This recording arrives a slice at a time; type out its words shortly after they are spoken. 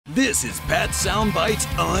This is Pat Soundbites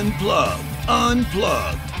Unplugged.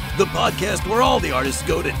 Unplugged. The podcast where all the artists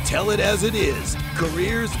go to tell it as it is.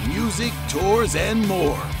 Careers, music, tours, and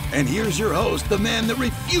more. And here's your host, the man that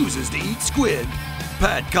refuses to eat squid,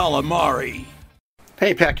 Pat Calamari.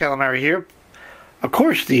 Hey, Pat Calamari here. Of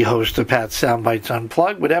course, the host of Pat Soundbites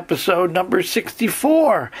Unplugged with episode number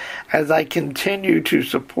 64, as I continue to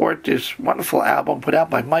support this wonderful album put out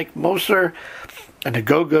by Mike Mostert and the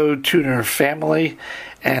GoGo Tuner family.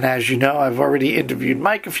 And as you know, I've already interviewed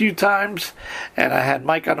Mike a few times, and I had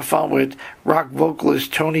Mike on the phone with rock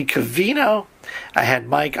vocalist Tony Cavino. I had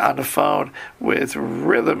Mike on the phone with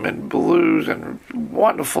rhythm and blues and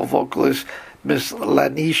wonderful vocalist Miss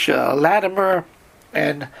Lanisha Latimer,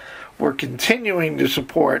 and we're continuing to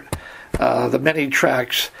support the many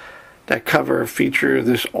tracks that feature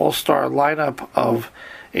this all-star lineup of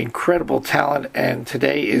incredible talent, and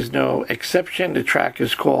today is no exception. The track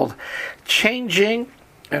is called Changing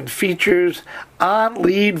and features on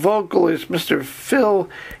lead vocalist Mr. Phil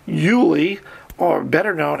Hughley, or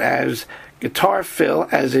better known as Guitar Phil,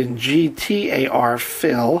 as in G-T-A-R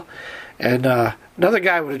Phil, and another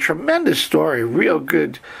guy with a tremendous story,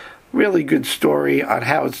 really good story on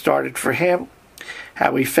how it started for him,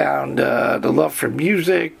 how he found the love for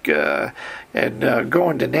music, and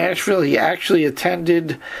going to Nashville. He actually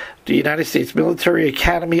attended the United States Military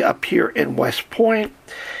Academy up here in West Point.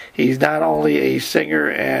 He's not only a singer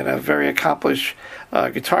and a very accomplished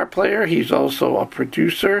guitar player, he's also a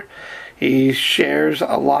producer. He shares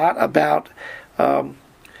a lot about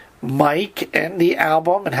Mike and the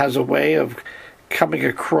album, and has a way of coming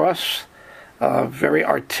across very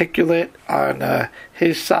articulate on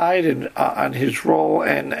his side and on his role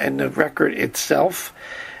and the record itself.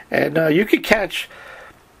 And you could catch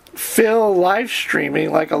Phil live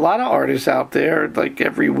streaming like a lot of artists out there, like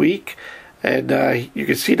every week. And you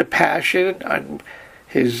can see the passion on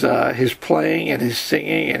his playing and his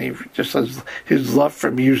singing, and he just has his love for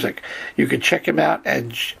music. You can check him out at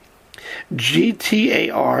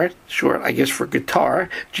GTAR, short I guess for guitar,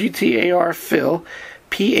 GTAR Phil,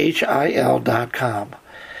 PHIL.com.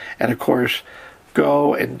 And of course,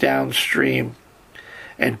 go and downstream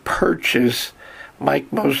and purchase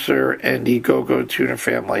Mike Mostert and the GoGo Tuner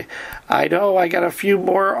family. I know I got a few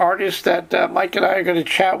more artists that Mike and I are going to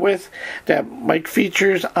chat with that Mike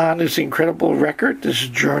features on this incredible record, this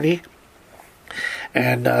journey.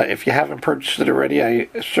 And if you haven't purchased it already, I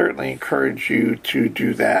certainly encourage you to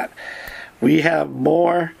do that. We have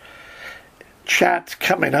more chats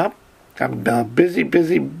coming up. I'm a busy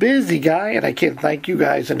guy, and I can't thank you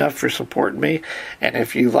guys enough for supporting me. And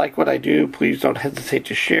if you like what I do, please don't hesitate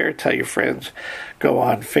to share, tell your friends, go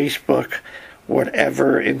on Facebook,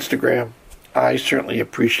 whatever, Instagram. I certainly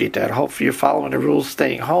appreciate that. Hopefully you're following the rules,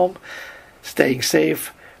 staying home, staying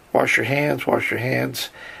safe, wash your hands,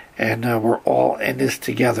 and we're all in this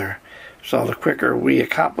together. So the quicker we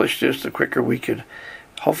accomplish this, the quicker we can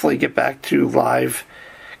hopefully get back to live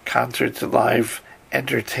concerts and live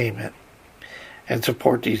entertainment and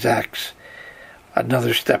support these acts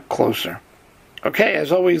another step closer. Okay,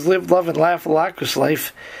 as always, live, love, and laugh a lot, because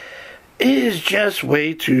life is just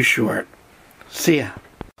way too short. See ya.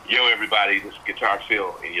 Yo, everybody, this is Guitar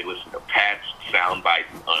Phil, and you're listening to Pat's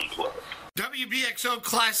Soundbites Unplugged. WBXO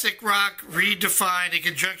Classic Rock Redefined in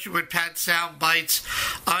conjunction with Pat Soundbites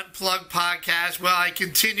Unplugged podcast. Well, I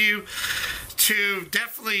continue to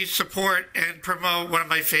definitely support and promote one of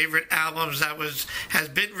my favorite albums that has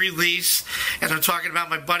been released, and I'm talking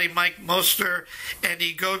about my buddy Mike Mostert and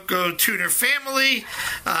the GoGo Tuner family.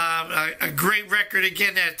 A great record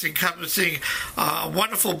again that's encompassing a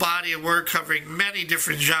wonderful body of work covering many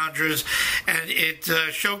different genres, and it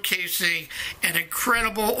showcasing an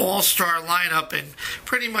incredible all-star lineup and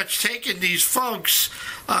pretty much taking these folks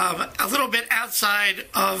a little bit outside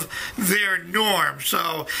of their norm.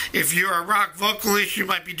 So if you're a rock vocalist, you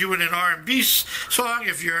might be doing an R&B song.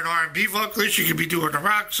 If you're an R&B vocalist, you could be doing a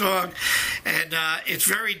rock song. And it's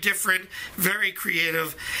very different, very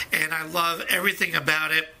creative, and I love everything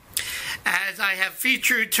about it. As I have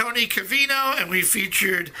featured Tony Cavino and we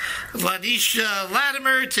featured Lanisha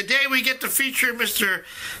Latimer, today we get to feature Mr.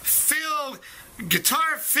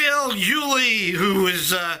 Guitar Phil Hughley, who is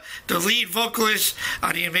the lead vocalist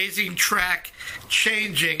on the amazing track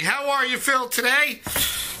Changing. How are you, Phil, today?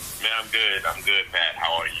 Man, I'm good, Pat.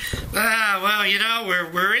 How are you? Well, you know,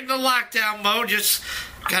 we're in the lockdown mode. Just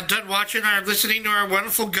got done listening to our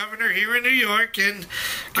wonderful governor here in New York, and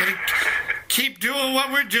keep doing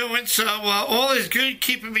what we're doing. So all is good,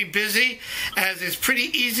 keeping me busy, as it's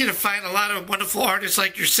pretty easy to find a lot of wonderful artists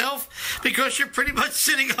like yourself because you're pretty much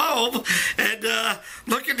sitting home and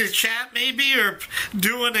looking to chat maybe, or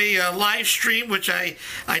doing a live stream, which I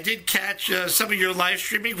did catch some of your live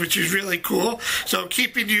streaming, which is really cool. So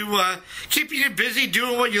keeping you busy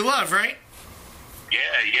doing what you love, right? Yeah.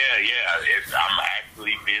 I'm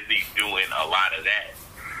actually busy doing a lot of that.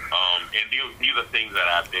 And these are things that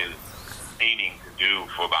I've been aiming to do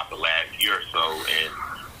for about the last year or so, and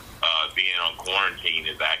being on quarantine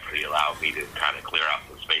has actually allowed me to kind of clear out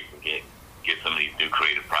some space and get some of these new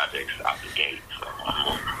creative projects out the gate. So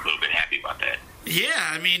I'm a little bit happy about that. Yeah,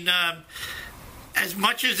 I mean, as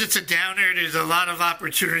much as it's a downer, there's a lot of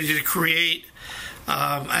opportunity to create.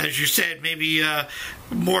 As you said, maybe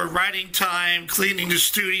more writing time, cleaning the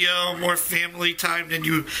studio, more family time than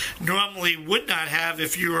you normally would not have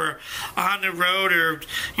if you were on the road or,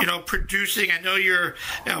 producing. I know you're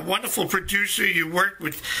a wonderful producer. You worked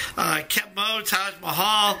with Kemo, Taj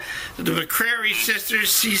Mahal, the McCrary sisters,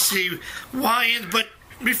 CeCe Winans, but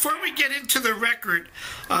before we get into the record,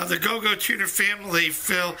 the GoGo Tuner family,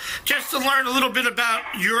 Phil, just to learn a little bit about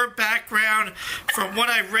your background. From what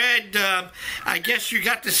I read, I guess you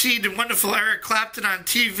got to see the wonderful Eric Clapton on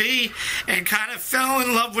TV and kind of fell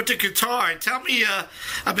in love with the guitar. Tell me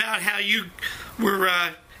about how you were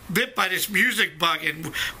bit by this music bug and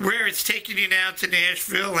where it's taken you now to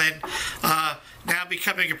Nashville, and now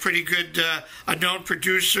becoming a pretty good, a known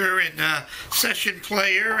producer and session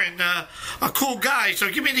player and a cool guy. So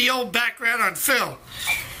give me the old background on Phil.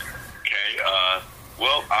 Okay,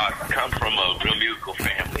 well, I come from a real musical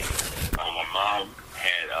family. My mom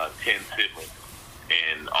had 10 siblings,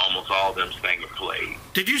 and almost all of them sang and played.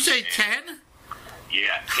 Did you say 10?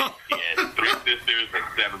 Yeah, she had 3 sisters and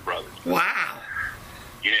 7 brothers. Wow.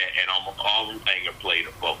 Yeah, and almost all of them sang and played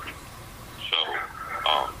a vocal. So,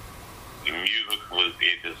 the music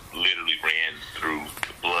it just literally ran through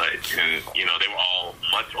the blood. And, they were all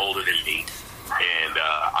much older than me. And,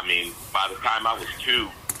 by the time I was 2,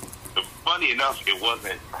 funny enough, it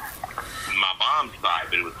wasn't my mom's side,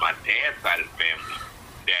 but it was my dad's side of the family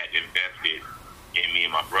that invested in me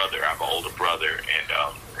and my brother. I have an older brother, and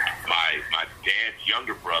my dad's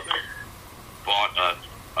younger brother bought us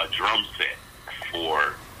a drum set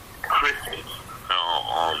for Christmas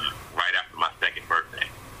right after my 2nd birthday.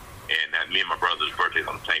 And me and my brother's birthdays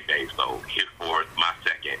on the same day, so his 4th, my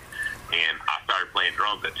 2nd. And I started playing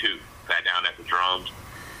drums at 2. Sat down at the drums.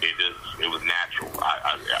 It was natural.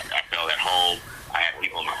 I felt at home. I had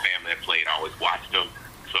people in my family that played. I always watched them.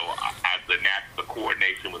 So the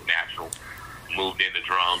coordination was natural. Moved into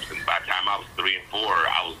drums, and by the time I was 3 and 4,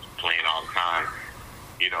 I was playing all the time.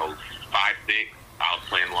 5, 6, I was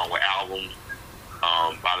playing along with albums.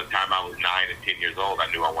 By the time I was 9 and 10 years old, I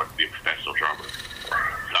knew I wanted to be a professional drummer. So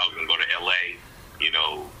I was going to go to L.A.,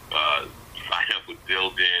 sign up with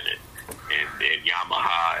Dilden and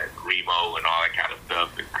Yamaha and Remo and all that kind of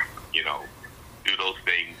stuff, and, do those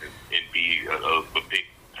things and be a big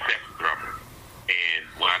session drummer. And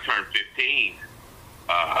when I turned 15,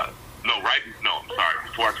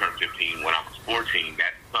 before I turned 15, when I was 14,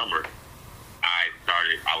 that summer,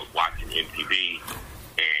 I was watching MTV,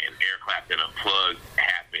 and Eric Clapton Unplugged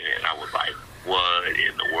happened, and I was like, what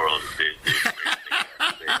in the world is this?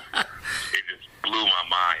 It just blew my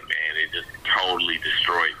mind, man. It just totally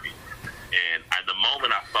destroyed me. And at the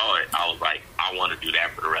moment I saw it, I was like, I want to do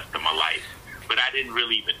that for the rest of my life. But I didn't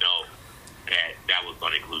really even know that was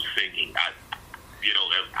going to include singing. I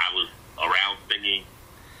was around singing.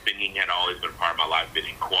 Singing had always been a part of my life, been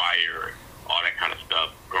in choir, all that kind of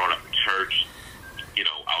stuff. Growing up in church,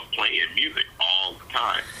 I was playing music all the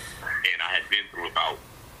time. And I had been through about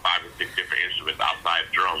 5 or 6 different instruments outside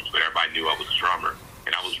of drums, but everybody knew I was a drummer,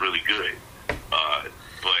 and I was really good. But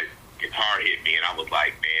guitar hit me, and I was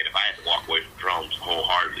like, man, if I had to walk away from drums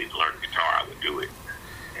wholeheartedly to learn guitar, I would do it.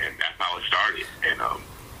 And that's how it started. And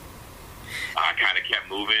I kind of kept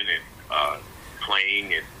moving and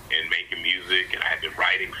playing and making music, and I had been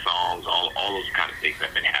writing songs, all those kind of things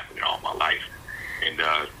have been happening all my life. And,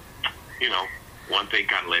 one thing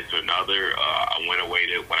kind of led to another. I went away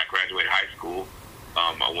when I graduated high school,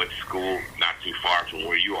 I went to school not too far from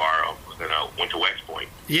where you are, went to West Point.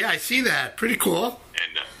 Yeah, I see that. Pretty cool.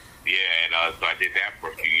 And, so I did that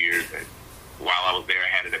for a few years, and while I was there, I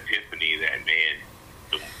had an epiphany that, man,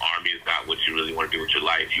 the Army is not what you really want to do with your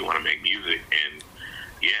life. You want to make music, and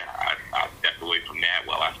I stepped away from that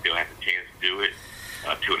while I still had the chance to do it,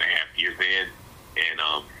 2.5 years in,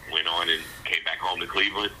 and went on and came back home to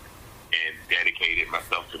Cleveland and dedicated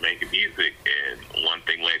myself to making music. And one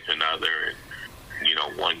thing led to another,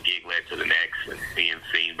 and one gig led to the next, and being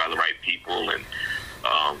seen by the right people Seattle, and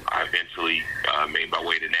I eventually made my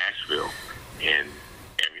way to Nashville, and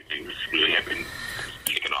everything was really have been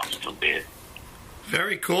kicking off from then.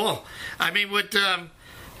 Very cool. I mean, with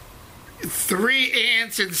 3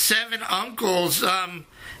 aunts and 7 uncles,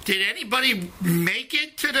 did anybody make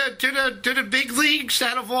it to the big leagues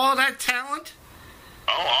out of all that talent?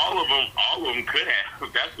 Oh, all of them could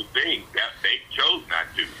have. That's the thing. That they chose not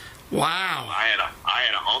to. Wow. I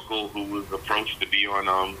had an uncle who was approached to be on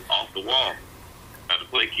Off the Wall, to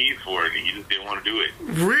play keys for it, and he just didn't want to do it.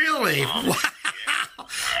 Really? Wow. Yeah.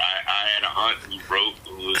 I had an aunt who's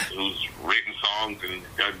written songs and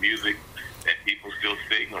done music that people still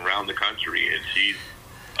sing around the country, and she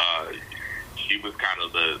was kind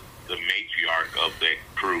of the matriarch of that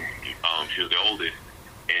crew. She was the oldest,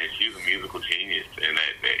 and she was a musical genius, and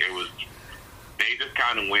they just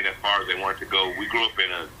kind of went as far as they wanted to go. We grew up in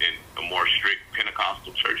a more strict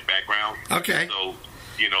Pentecostal church background. Okay. So,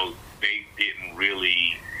 they didn't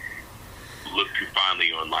really look too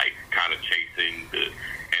fondly on kind of chasing the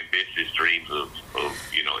ambitious dreams of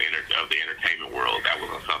the entertainment world. That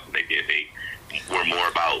wasn't something they did. They were more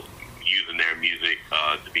about using their music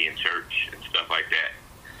to be in church and stuff like that.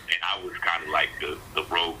 And I was kind of like the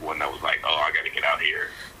rogue one that was like, oh, I got to get out here,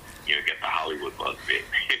 get the Hollywood bug bit.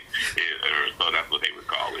 So that's what they would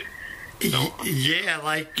call it. So, yeah,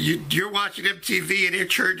 like you're watching MTV and they're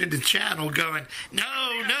churning the channel going, no.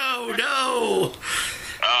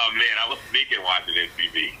 Oh, man, I was sneaking watching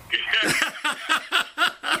MTV.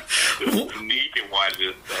 Sneaking watching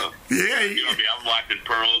this stuff. Yeah. I'm watching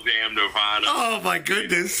Pearl Jam, Nirvana. Oh, my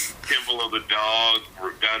goodness. Temple of the Dog,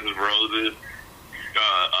 Guns N' Roses,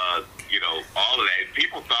 all of that. And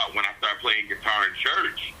people thought when I started playing guitar in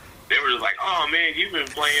church, they were just like, oh, man, you've been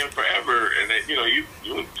playing forever. And that, you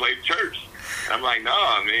played church. And I'm like,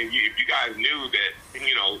 no, man, if you guys knew that,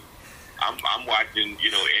 I'm watching,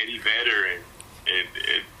 Eddie Vedder and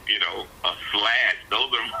a Slash.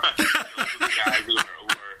 Those are the guys who are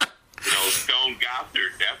Stone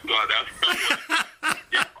Gossard. That's what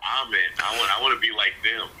I'm in. I want to be like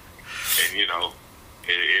them. And,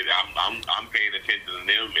 I'm paying attention to them.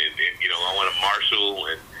 And I want to Marshall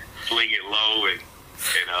and fling it low and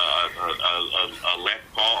a Les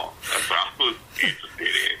Paul. That's what I was interested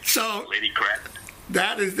in. So Lenny Kravitz.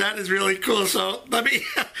 That is really cool. So let me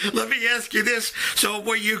ask you this. So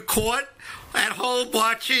were you caught at home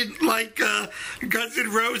watching Guns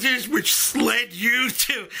N' Roses, which led you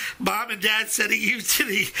to Mom and Dad sending you to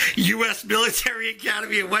the U.S. Military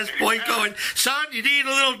Academy at West Point, going, son, you need a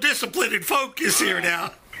little discipline and focus here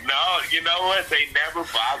now? No, you know what? They never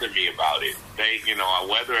bothered me about it. They,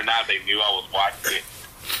 whether or not they knew I was watching it,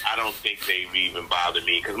 I don't think they even bothered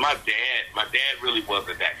me, because my dad really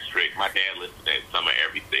wasn't that strict. My dad listened to some of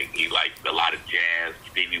everything. He liked a lot of jazz,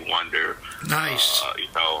 Stevie Wonder. Nice. A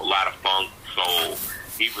lot of funk, soul.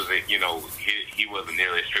 He was, he wasn't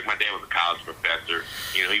nearly as strict. My dad was a college professor.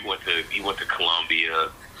 He went to Columbia.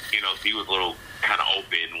 So he was a little kind of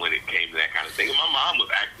open when it came to that kind of thing. And my mom was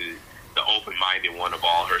actually the open-minded one of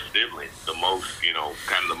all her siblings, the most,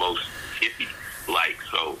 kind of the most hippie-like.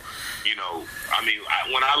 So,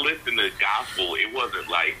 when I listened to gospel, it wasn't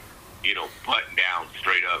like, button down,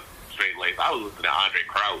 straight lace. I was listening to Andre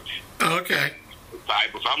Crouch. Okay. So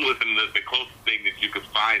I'm listening to the closest thing that you could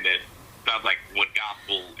find that sounds like what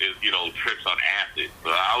gospel is, trips on acid. So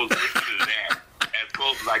I was listening to that as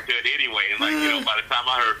close as I could anyway. And by the time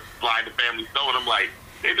I heard Fly the Family Stone, I'm like,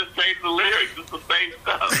 they just changed the lyrics. It's the same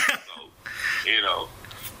stuff. So,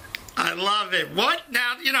 I love it. What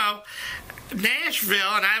now?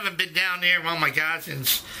 Nashville, and I haven't been down there, oh my God,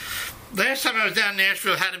 since last time I was down in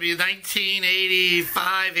Nashville had to be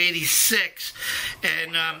 1985, 86.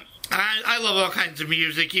 And I love all kinds of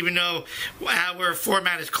music, even though our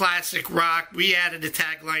format is classic rock. We added the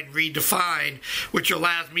tagline Redefined, which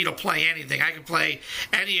allows me to play anything. I can play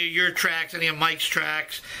any of your tracks, any of Mike's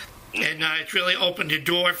tracks. And it's really opened the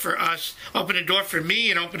door for us, opened the door for me,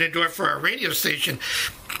 and opened the door for our radio station.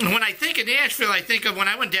 And when I think of Nashville, I think of when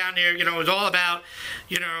I went down there, it was all about,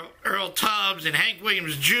 Earl Tubbs and Hank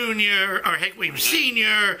Williams Jr. or Hank Williams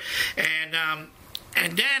Sr. And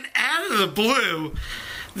then out of the blue,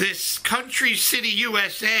 this Country City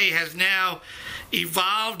USA has now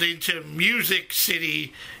evolved into Music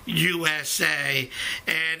City USA.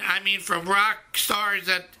 And I mean, from rock stars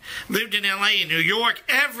that lived in LA and New York,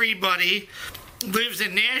 everybody lives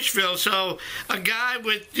in Nashville. So a guy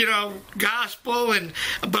with, gospel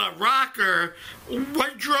but a rocker,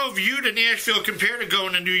 what drove you to Nashville compared to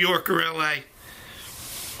going to New York or LA?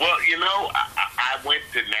 Well, I went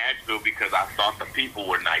to Nashville because I thought the people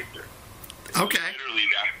were nicer. Okay. Literally,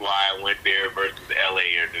 that's why I went there versus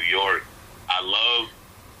LA or New York. I love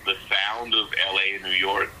the sound of L.A. and New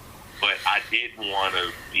York, but I didn't want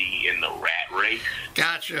to be in the rat race.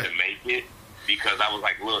 Gotcha. To make it, because I was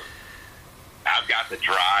like, look, I've got the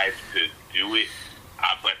drive to do it,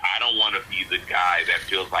 but I don't want to be the guy that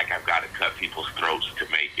feels like I've got to cut people's throats to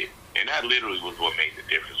make it. And that literally was what made the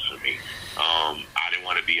difference for me. I didn't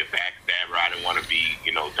want to be a backstabber. I didn't want to be,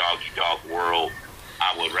 dog world.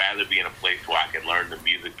 I would rather be in a place where I can learn the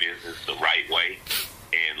music business the right way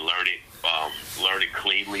and learn it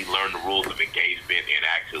cleanly, learn the rules of engagement, and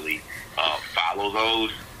actually follow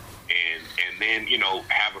those. And then,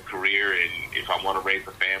 have a career, and if I want to raise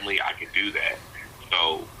a family, I can do that.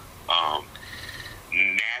 So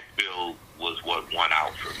Nashville was what won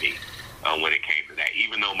out for me when it came to that,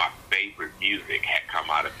 even though my favorite music had come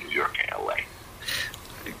out of New York and L.A.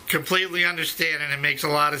 Completely understand, and it makes a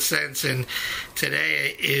lot of sense. And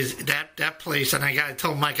today is that place, and I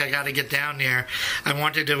told Mike I got to get down there. I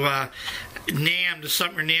wanted to NAMM, the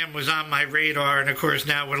summer NAMM was on my radar, and of course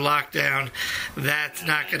now with lockdown, that's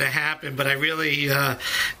not going to happen. But I really,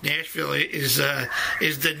 Nashville is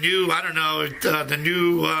the new, I don't know, the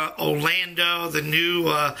new Orlando, the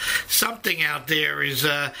new something out there is,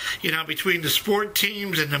 between the sport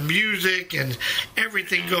teams and the music and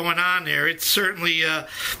everything going on there. It's certainly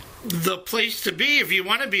the place to be if you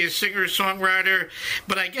want to be a singer-songwriter.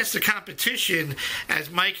 But I guess the competition,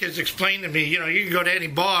 as Mike has explained to me, you can go to any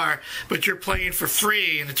bar, but you're playing for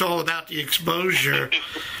free, and it's all about the exposure.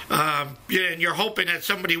 And you're hoping that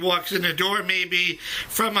somebody walks in the door, maybe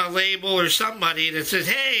from a label or somebody that says,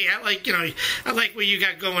 "Hey, I like what you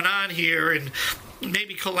got going on here," and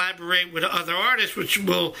maybe collaborate with other artists, which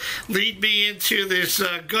will lead me into this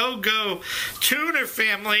GoGo tuner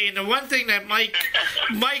family. And the one thing that Mike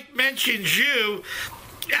mentions you,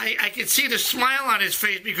 I can see the smile on his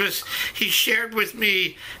face because he shared with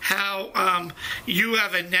me how you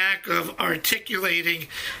have a knack of articulating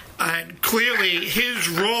and clearly his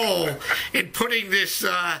role in putting this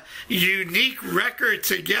unique record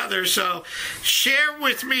together. So share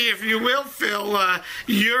with me, if you will, Phil,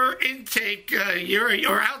 your intake,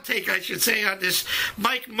 or outtake, I should say, on this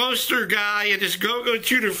Mike Mostert guy and this GoGo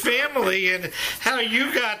tuner family, and how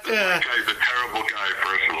you got... That guy's a terrible guy,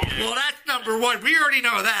 first of all. Well, that's number one. We already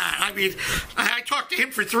know that. I mean, I talked to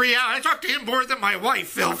him for 3 hours. I talked to him more than my wife,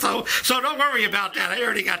 Phil, so don't worry about that. I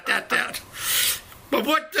already got that down. But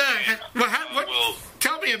what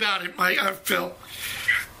tell me about it, Phil.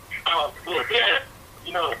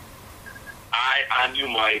 I knew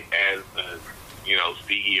Mike as the,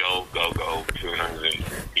 CEO of GoGo Tuners, and,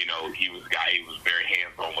 he was very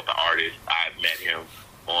hands-on with the artist. I met him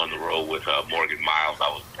on the road with Morgan Miles. I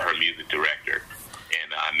was her music director,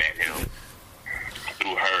 and I met him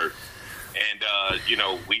through her. And,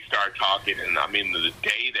 we started talking, and the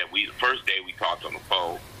first day we talked on the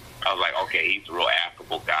phone, I was like, okay, he's a real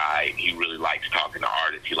affable guy. He really likes talking to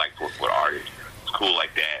artists. He likes working with artists. It's cool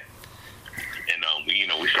like that. And,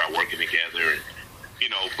 we started working together. And,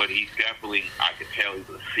 but he's definitely, I could tell he's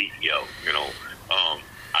a CEO.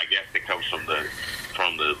 I guess it comes from the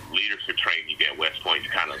leadership training you get at West Point.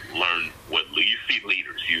 You kind of learn you see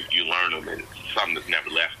leaders. You learn them, and it's something that's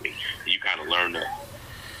never left me. You kind of learn the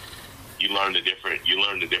different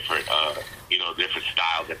different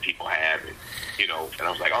styles that people have, and and I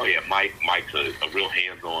was like, oh yeah, Mike's a real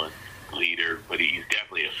hands-on leader, but he's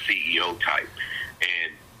definitely a CEO type.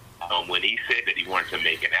 And when he said that he wanted to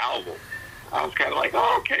make an album, I was kind of like,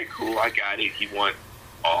 oh, okay, cool, I got it. He wants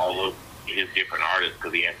all of his different artists,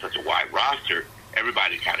 because he has such a wide roster,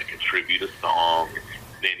 everybody kind of contribute a song. And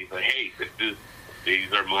then he said, hey,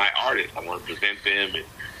 these are my artists. I want to present them and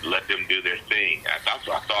let them do their thing. That's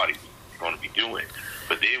what I thought he was going to be doing.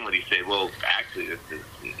 But then when he said, well, actually, this is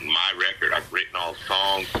my record. I've written all the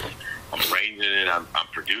songs. I'm arranging it. I'm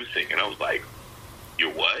producing. And I was like,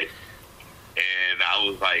 you're what? And I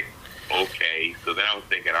was like, okay. So then I was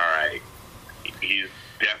thinking, all right, he's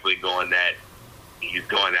definitely going that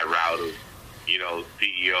route of,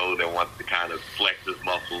 CEO that wants to kind of flex his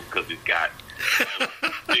muscles because he's got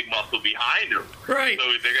big muscle behind him. Right. So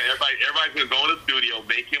everybody's going to go in the studio,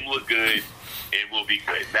 make him look good, and we'll be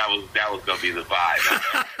good. That was going to be the vibe.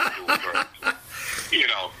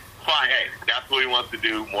 Fine. Hey, that's what he wants to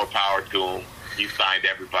do. More power to him. He signed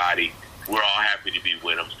everybody. We're all happy to be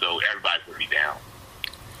with him, so everybody's going to be down.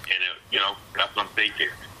 And, that's what I'm thinking.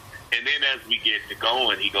 And then as we get to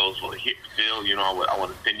going, he goes, well, Phil, I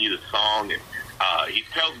want to send you the song. And he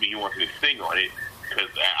tells me he wants me to sing on it, because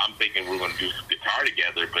I'm thinking we're going to do some guitar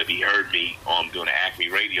together. But he heard me doing an Acme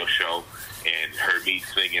radio show and heard me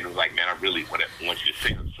singing. And was like, man, I really want you to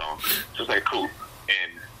sing the song. So I was like, cool.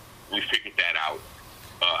 And we figured that out,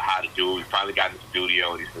 how to do it. We finally got in the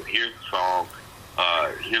studio, and he said, here's the song.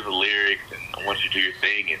 here's the lyrics, and I want you to do your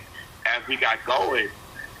thing. And as we got going,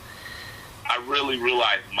 I really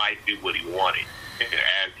realized Mike did what he wanted. And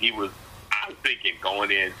as I was thinking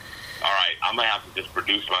going in, all right, I'm going to have to just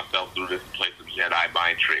produce myself through this and play some Jedi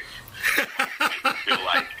mind tricks. I feel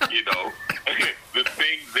like, the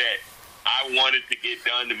things that I wanted to get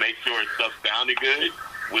done to make sure stuff sounded good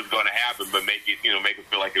was going to happen, but make it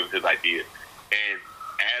feel like it was his idea. And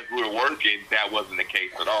as we were working, that wasn't the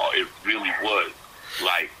case at all. It really was.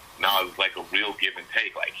 Like, no, it was like a real give and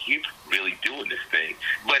take. Like, he's really doing this thing.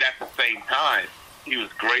 But at the same time, he was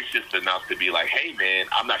gracious enough to be like, hey, man,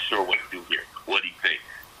 I'm not sure what to do here. What do you think?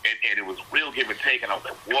 And it was real give and take. And I was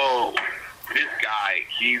like, whoa, this guy,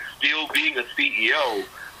 he's still being a CEO,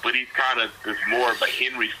 but he's kind of this more of a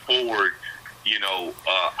Henry Ford,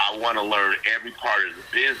 I want to learn every part of the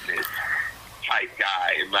business type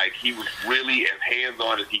guy. And, like, he was really as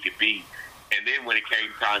hands-on as he could be. And then when it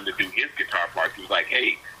came time to do his guitar part, he was like,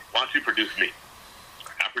 hey, why don't you produce me?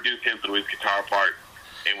 I produced him through his guitar part,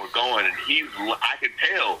 and we're going. And I could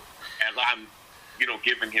tell as I'm,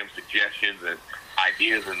 giving him suggestions and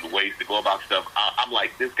ideas and ways to go about stuff, I'm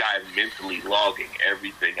like, this guy is mentally logging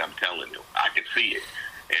everything I'm telling him. I can see it.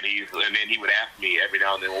 And then he would ask me every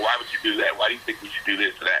now and then, well, why would you do that? Why do you think we should do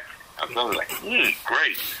this or that? I'm totally like,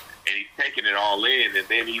 great. And he's taking it all in, and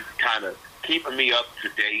then he's kind of keeping me up to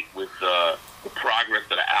date with the progress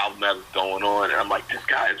of the album that was going on. And I'm like, this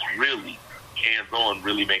guy is really hands-on,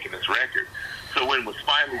 really making this record. So when it was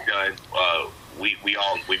finally done, we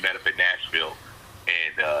met up in Nashville,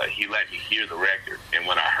 and he let me hear the record. And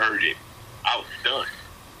when I heard it, I was stunned,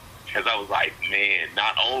 because I was like, man,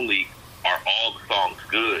 not only are all the songs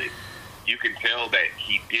good, you can tell that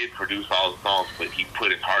he did produce all the songs, but he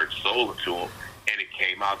put his heart and soul into them, and it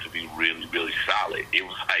came out to be really, really solid. It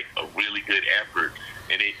was like a really good effort,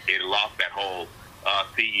 and it lost that whole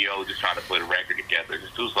CEO just trying to put a record together.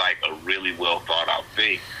 This was like a really well thought out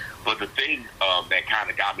thing. But the thing that kind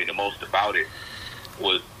of got me the most about it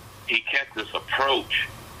was he kept this approach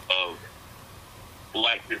of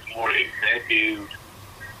like this more executive,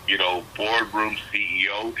 boardroom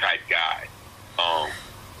CEO type guy.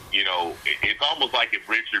 It's almost like if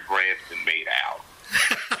Richard Branson made out.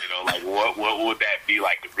 Like what would that be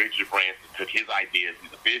like if Richard Branson took his ideas?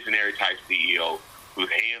 He's a visionary type CEO who's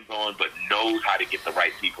hands-on but knows how to get the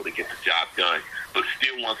right people to get the job done, but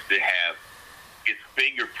still wants to have his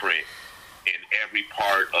fingerprint in every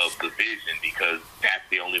part of the vision, because that's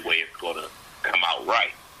the only way it's going to come out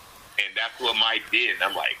right. And that's what Mike did. And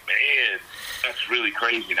I'm like, man, that's really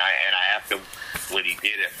crazy. And I asked him when he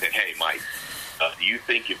did it, I said, hey, Mike, do you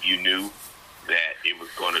think if you knew that it was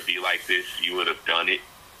going to be like this, you would have done it?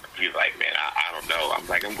 He's like, man, I don't know. I'm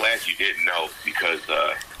like, I'm glad you didn't know, because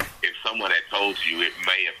if someone had told you, it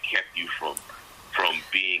may have kept you from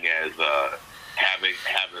being as having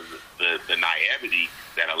the naivety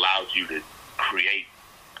that allows you to create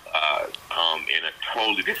in a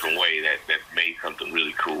totally different way that's made something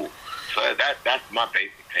really cool. So that's my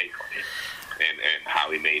basic take on it, and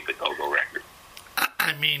how he made the GoGo record.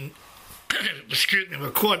 I mean, excuse me,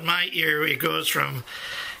 what caught my ear, it goes from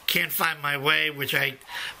Can't Find My Way, which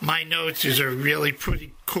my notes is a really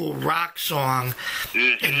pretty cool rock song.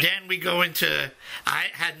 Mm-hmm. And then we go into, I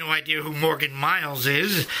had no idea who Morgan Miles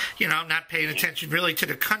is. I'm not paying attention really to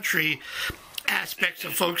the country aspects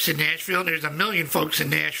of folks in Nashville. There's a million folks in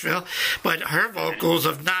Nashville, but her vocals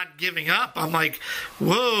of Not Giving Up, I'm like,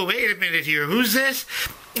 whoa, wait a minute here, who's this?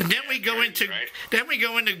 And then we go into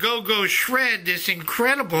GoGo Shred, this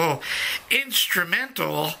incredible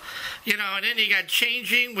instrumental, and then you got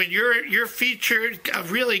Changing, when you're featured, a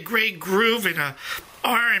really great groove and a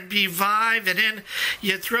R&B vibe, and then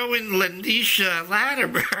you throw in Lanisha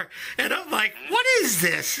Latimer, and I'm like, what is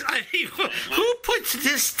this? I mean, who puts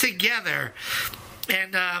this together?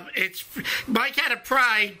 And it's Mike had to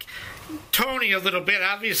pry Tony a little bit.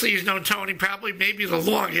 Obviously, he's known Tony probably maybe the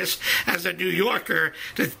longest as a New Yorker,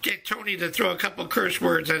 to get Tony to throw a couple curse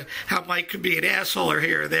words on how Mike could be an asshole or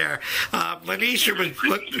here or there. Lanisha was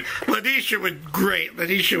great.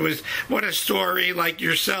 Lanisha was, what a story, like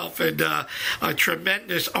yourself, and a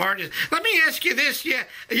tremendous artist. Let me ask you this. Yeah,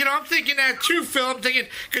 I'm thinking that too, Phil. I'm thinking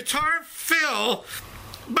Guitar Phil,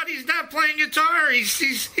 but he's not playing guitar.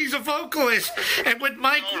 He's a vocalist. And with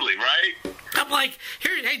Mike, totally right. I'm like,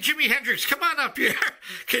 hey, Jimi Hendrix, come on up here.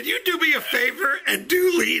 Can you do me a favor and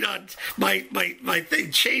do lead on my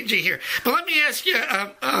thing Changing here? But let me ask you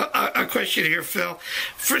a question here, Phil.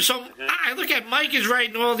 I look at Mike is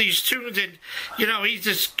writing all these tunes, and he's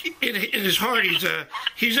just in his heart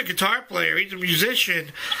he's a guitar player, he's a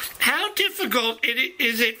musician. How difficult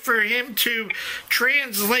is it for him to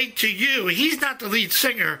translate to you? He's not the lead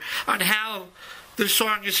singer, on how this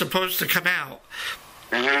song is supposed to come out.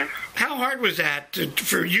 Mm-hmm. How hard was that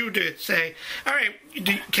for you to say, all right,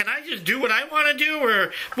 can I just do what I want to do,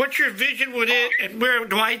 or what's your vision with it, and where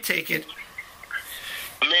do I take it?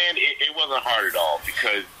 Man, it wasn't hard at all,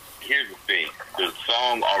 because here's the thing. The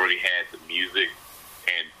song already had the music,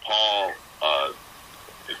 and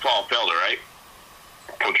it's Paul Felder, right?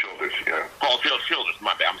 Paul Childers, yeah. Paul Childers,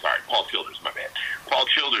 my bad. I'm sorry. Paul Childers, my bad. Paul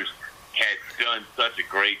Childers had done such a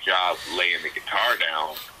great job laying the guitar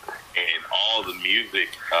down, and all the music,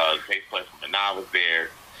 the bass player from Mana was there.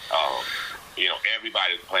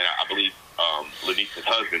 Everybody was playing. I believe Lanice's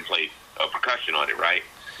husband played percussion on it, right?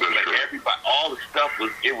 Like everybody, all the stuff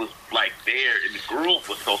was like there, and the groove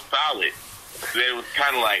was so solid that it was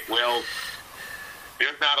kind of like, well,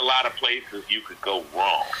 there's not a lot of places you could go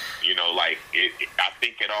wrong. I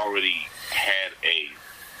think it already had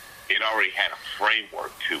a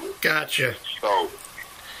framework to it. Gotcha. So,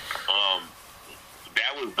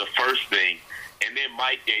 that was the first thing. And then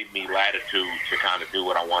Mike gave me latitude to kind of do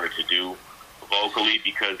what I wanted to do vocally,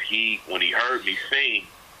 because when he heard me sing,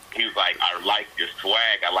 he was like, I like your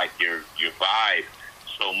swag, I like your vibe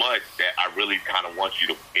so much that I really kind of want you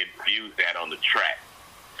to infuse that on the track.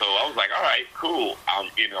 So I was like, all right, cool. I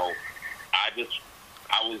was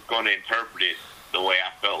going to interpret it the way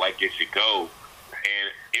I felt like it should go.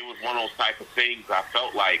 And it was one of those type of things I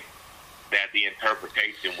felt like that the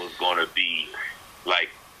interpretation was going to be like,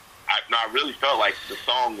 I really felt like the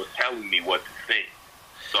song was telling me what to sing.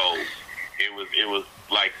 So it was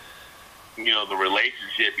like, the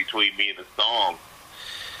relationship between me and the song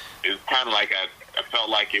is kind of like I felt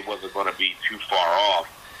like it wasn't going to be too far off.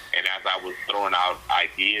 And as I was throwing out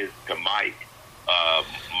ideas to Mike,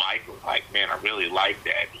 Mike was like, man, I really like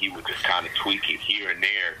that. He would just kind of tweak it here and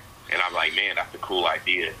there. And I'm like, man, that's a cool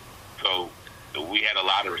idea. So we had a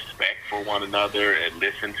lot of respect for one another and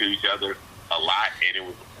listened to each other a lot. And it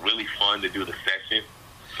was really fun to do the session.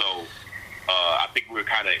 So I think we were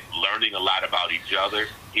kind of learning a lot about each other.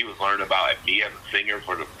 He was learning about me as a singer.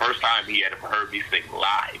 For the first time he had ever heard me sing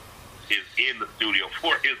live is in the studio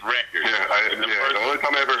for his record. Yeah, the only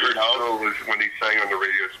time I ever heard Phil was when he sang on the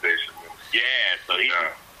radio station. Yeah, so he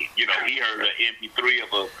heard an MP3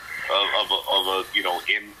 of a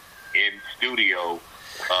in studio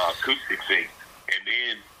acoustic thing, and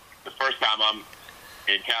then the first time I'm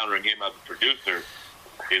encountering him as a producer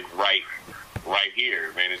is right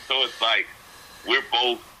here, man. And so it's like we're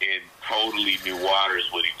both in totally new waters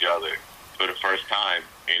with each other for the first time,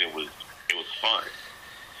 and it was fun.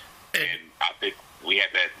 And I think we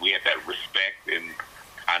had that respect and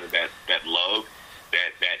kind of that love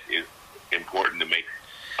that is important to make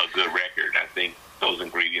a good record. I think those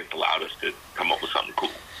ingredients allowed us to come up with something cool.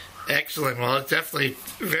 Excellent. Well, it's definitely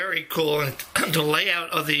very cool. And the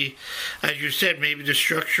layout of as you said, maybe the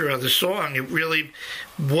structure of the song, it really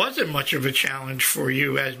wasn't much of a challenge for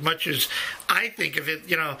you, as much as I think of it.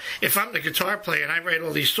 If I'm the guitar player and I write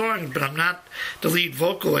all these songs, but I'm not the lead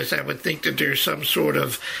vocalist, I would think that there's some sort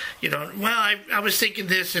of, I was thinking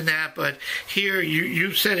this and that, but here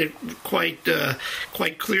you said it quite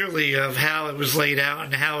clearly of how it was laid out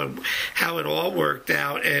and how it all worked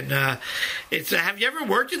out. And have you ever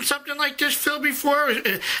worked in something like this, Phil, before?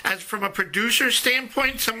 As from a producer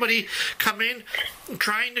standpoint, somebody come in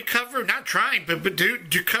trying to cover, not trying, but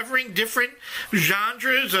covering different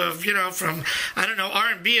genres of, from, I don't know,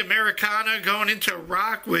 R&B, Americana, going into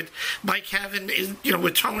rock with Mike having,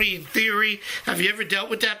 with Tony in Theory. Have you ever dealt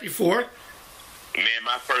with that before? Man,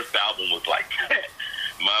 my first album was like that.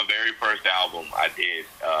 My very first album I did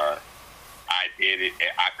it.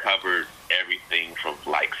 I covered everything from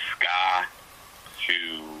like ska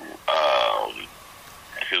to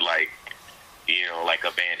like, like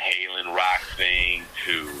a Van Halen rock thing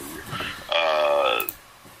to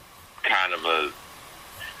kind of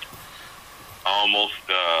almost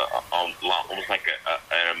like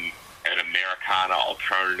an Americana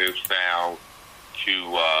alternative sound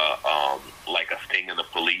to like a Sting and the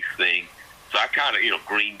Police thing. So I kind of,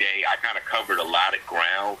 Green Day, I kind of covered a lot of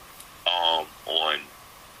ground on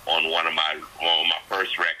one of my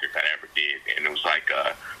first records I ever did, and it was like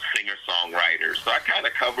a singer-songwriter. So I kind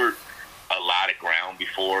of covered a lot of ground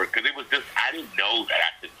before, because it was just, I didn't know that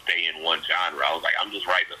I could stay in one genre. I was like, I'm just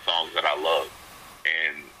writing the songs that I love,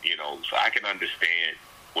 and so I can understand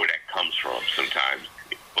where that comes from sometimes.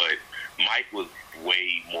 But Mike was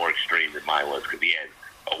way more extreme than mine was, because he had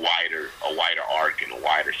a wider arc and a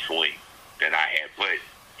wider swing than I had. But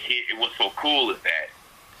what's so cool is that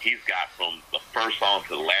he's got from the first song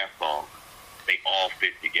to the last song, they all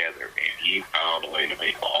fit together, and he found a way to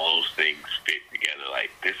make all those things fit together.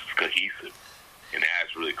 Like, this is cohesive, and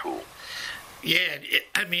that's really cool. Yeah,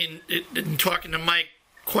 in talking to Mike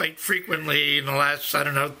quite frequently in the last,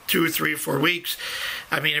 2, 3, 4 weeks,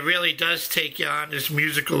 it really does take you on this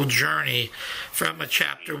musical journey from a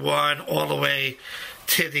chapter 1 all the way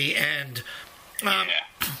to the end,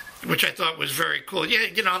 which I thought was very cool. Yeah,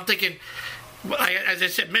 I'm thinking, as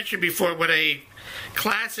I mentioned before, with a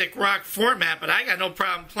classic rock format, but I got no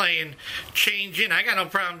problem playing Changing. I got no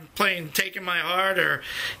problem playing Taking My Heart or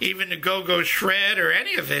even the GoGo Shred or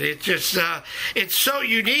any of it. It just it's so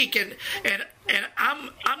unique, and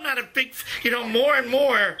I'm not a big, more and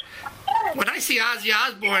more when I see Ozzy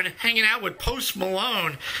Osbourne hanging out with Post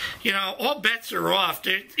Malone, all bets are off.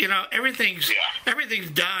 Everything's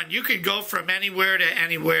done. You could go from anywhere to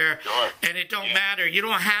anywhere, and it don't matter. You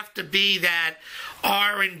don't have to be that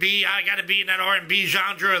R&B. I got to be in that R&B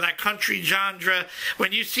genre or that country genre.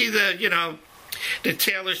 When you see the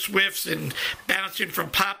Taylor Swifts and bouncing from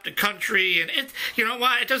pop to country, and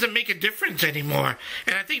it doesn't make a difference anymore.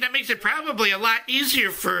 And I think that makes it probably a lot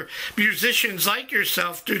easier for musicians like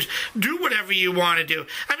yourself to do whatever you want to do.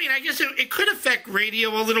 I guess it could affect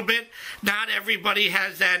radio a little bit. Not everybody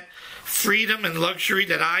has that freedom and luxury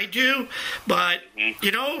that I do, but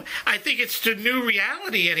I think it's the new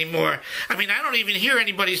reality anymore. I don't even hear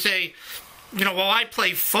anybody say, I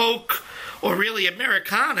play folk or really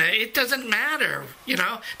Americana. It doesn't matter,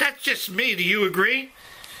 That's just me. Do you agree?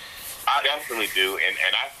 I definitely do, and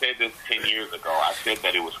I said this 10 years ago. I said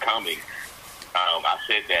that it was coming. I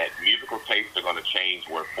said that musical tastes are going to change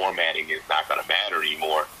where formatting is not going to matter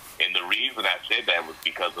anymore. And the reason I said that was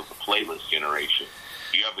because of the playlist generation.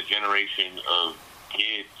 You have a generation of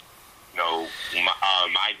kids,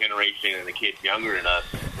 my generation and the kids younger than us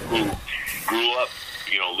who grew up,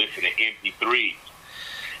 listening to MP3s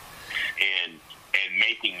and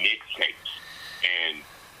making mixtapes and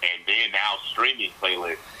then now streaming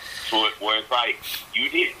playlists. So where it's like you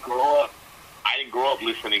didn't grow up. I didn't grow up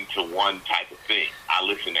listening to one type of thing. I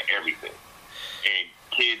listened to everything. And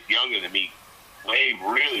kids younger than me, they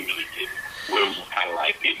really, really didn't. Where it was kind of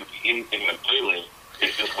like it would be anything on a playlist.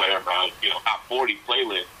 It's just whatever, top 40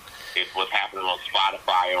 playlist is what's happening on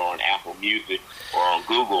Spotify or on Apple Music or on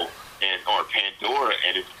Google or Pandora,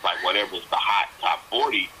 and it's like whatever's the hot top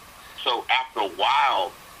 40. So after a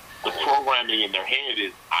while, the programming in their head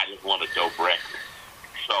is, I just want a dope record.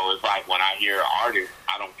 So it's like when I hear an artist,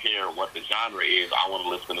 I don't care what the genre is, I want to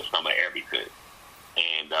listen to some of everything.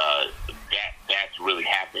 And that's really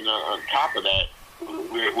happening. On top of that,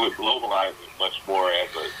 we're globalizing much more as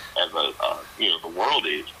the world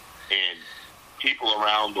is. And people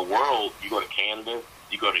around the world, you go to Canada,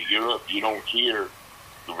 you go to Europe, you don't hear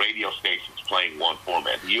the radio stations playing one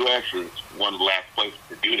format. The U.S. is one of the last places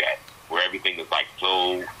to do that, where everything is like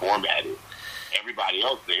so formatted. Everybody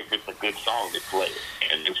else, if it's a good song, they play it.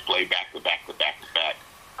 And just play back to back to back to back,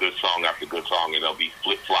 good song after good song, and they'll be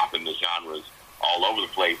flip-flopping the genres all over the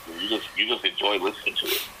place, and you just enjoy listening to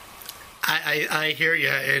it. I hear you,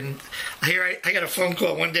 and I got a phone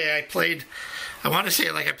call one day. I played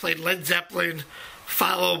Led Zeppelin,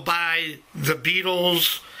 followed by the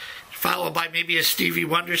Beatles, followed by maybe a Stevie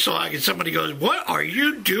Wonder song, and somebody goes, "What are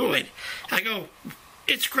you doing?" I go,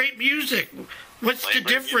 "It's great music. What's the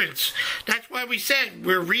difference?" That's why we said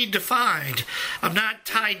we're redefined. I'm not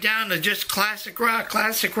tied down to just classic rock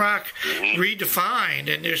redefined,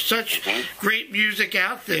 and there's such great music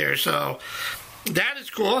out there, so that is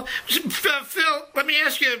cool. Phil, let me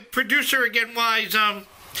ask you, producer again wise,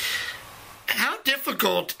 how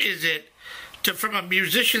difficult is it to, from a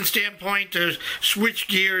musician standpoint, to switch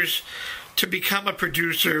gears to become a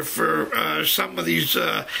producer for some of these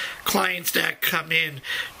clients that come in?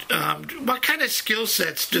 What kind of skill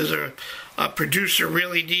sets does a producer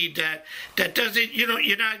really need that doesn't, you're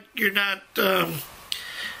not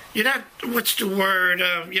what's the word,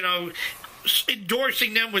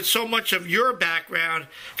 endorsing them with so much of your background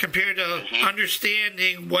compared to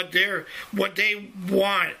understanding what they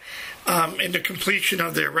want in the completion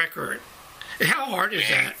of their record? How hard is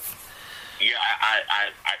that? Yeah, I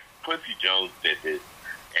Quincy Jones said this,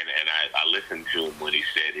 and I listened to him when he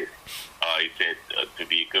said it. He said to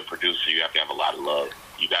be a good producer, you have to have a lot of love.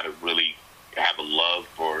 You got to really have a love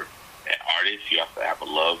for an artist. You have to have a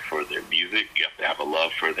love for their music. You have to have a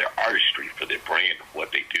love for their artistry, for their brand, of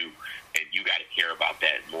what they do. And you got to care about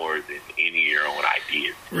that more than any of your own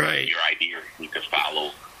ideas. Right. Your ideas need to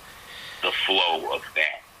follow the flow of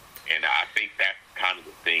that. And I think that's kind of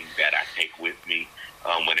the thing that I take with me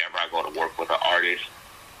whenever I go to work with an artist.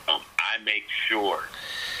 I make sure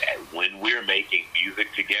that when we're making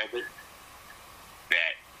music together,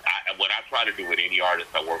 that what I try to do with any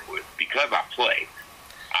artist I work with, because I play,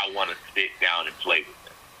 I want to sit down and play with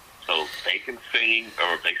them. So they can sing,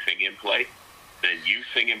 or if they sing and play, then you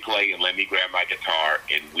sing and play and let me grab my guitar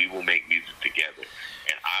and we will make music together.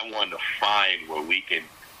 And I want to find where we can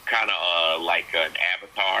kind of like an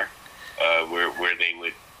Avatar, where they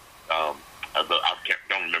would, I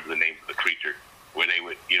don't remember the name of the creature, where they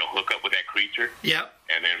would, hook up with that creature. Yep.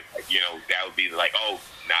 And then, that would be like, oh,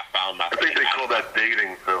 not found, not I think they call that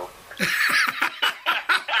dating, Phil.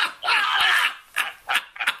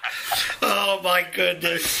 Oh, my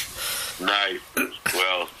goodness. Nice.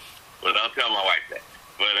 Well, don't tell my wife that.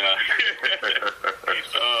 But,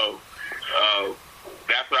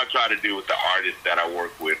 that's what I try to do with the artists that I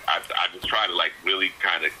work with. I just try to, like, really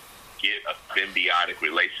kind of get a symbiotic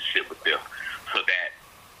relationship with them so that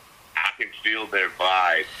I can feel their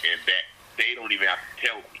vibe and that they don't even have to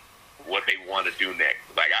tell me what they want to do next.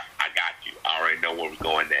 Like, I got you. I already know where we're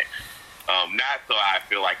going next. Not so I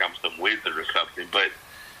feel like I'm some wizard or something, but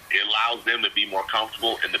it allows them to be more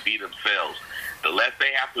comfortable and to be themselves. The less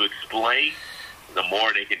they have to explain, the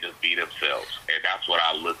more they can just be themselves. And that's what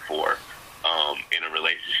I look for in a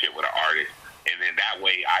relationship with an artist. And then that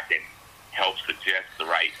way I can help suggest the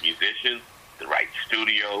right musicians, the right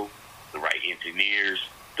studio, the right engineers,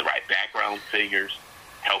 the right background singers,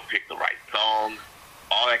 help pick the right songs,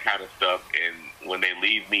 all that kind of stuff. And when they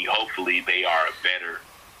leave me, hopefully they are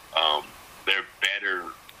they're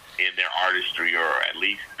better in their artistry, or at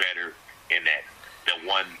least better in the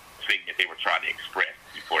one thing that they were trying to express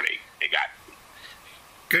before they got to me.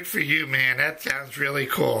 Good for you, man. That sounds really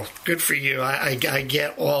cool. Good for you. I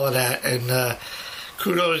get all of that, and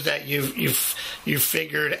kudos that you've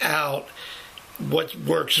figured out what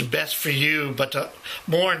works best for you, but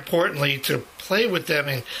more importantly, to play with them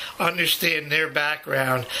and understand their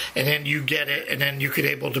background, and then you get it, and then you can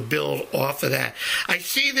able to build off of that. I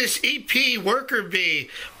see this EP, Worker Bee,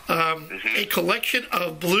 a collection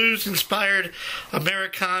of blues-inspired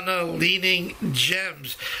Americana-leaning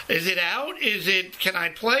gems. Is it out? Can I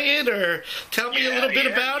play it, or tell me a little bit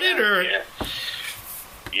about it? Or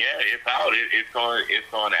Yeah, it's out.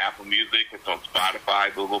 It's on Apple Music. It's on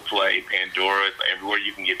Spotify, Google Play, Pandora. It's everywhere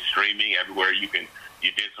you can get streaming. Everywhere your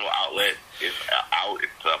digital outlet is out.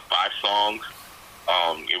 It's 5 songs.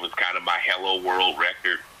 It was kind of my Hello World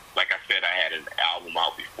record. Like I said, I had an album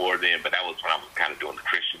out before then, but that was when I was kind of doing the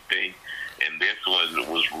Christian thing. And this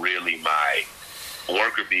was really my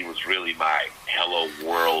Worker Bee was really my Hello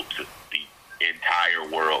World to the entire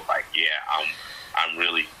world. Like, I'm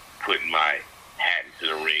really putting my hat into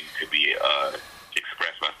the ring to be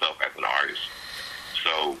express myself as an artist.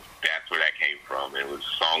 So that's where that came from. It was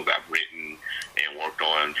songs I've written and worked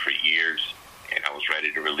on for years, and I was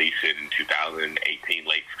ready to release it in 2018,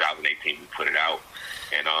 late 2018. We put it out,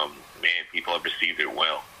 and people have received it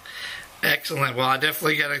well. Excellent. Well, I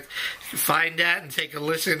definitely got to find that and take a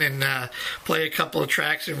listen and play a couple of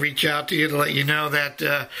tracks and reach out to you to let you know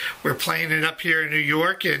that we're playing it up here in New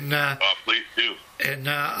York. And please do. And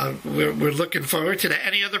we're looking forward to that.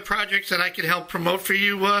 Any other projects that I can help promote for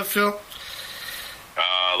you, Phil?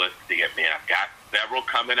 Let's see, man. I've got several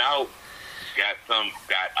coming out. I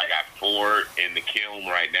got 4 in the kiln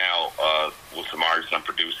right now with some artists I'm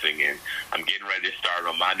producing, and I'm getting ready to start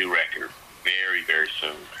on my new record very, very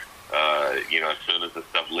soon. As soon as the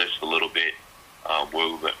stuff lifts a little bit,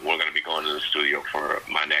 we're going to be going to the studio for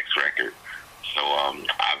my next record. So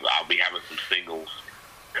I'll be having some singles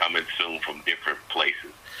coming soon from different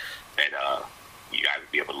places that you guys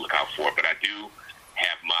will be able to look out for. But I do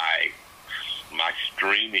have my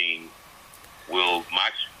streaming.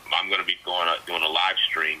 I'm going to be doing a live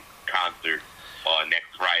stream concert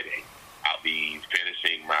next Friday. I'll be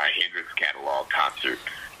finishing my Hendrix catalog concert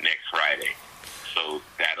next Friday. So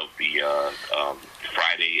that'll be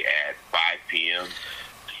Friday at 5 p.m.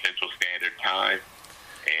 Central Standard Time,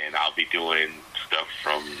 and I'll be doing stuff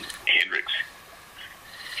from Hendrix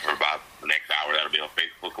for about the next hour. That'll be on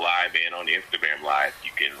Facebook Live and on Instagram Live.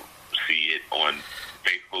 You can see it on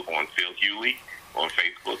Facebook on Phil Hughley, on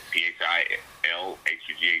Facebook, PhilHughley,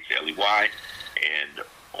 and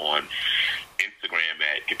on Instagram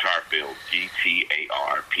at Guitarphil,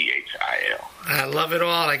 GTARPHIL. I love it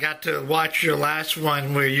all. I got to watch your last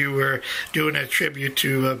one where you were doing a tribute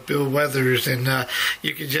to Bill Withers, and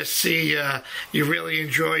you can just see you really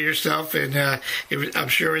enjoy yourself, and I'm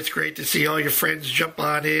sure it's great to see all your friends jump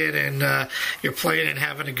on in, and you're playing and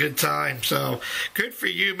having a good time. So good for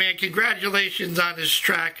you, man. Congratulations on this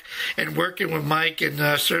track and working with Mike, and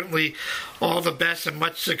certainly all the best and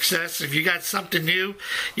much success. If you got something new,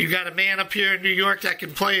 you got a man up here in New York that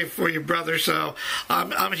can play it for you, brother. So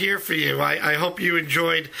I'm here for you. I hope you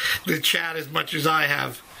enjoyed the chat as much as I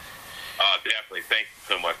have. Definitely. Thank you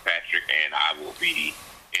so much, Patrick. And I will be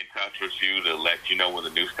in touch with you to let you know when the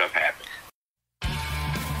new stuff happens.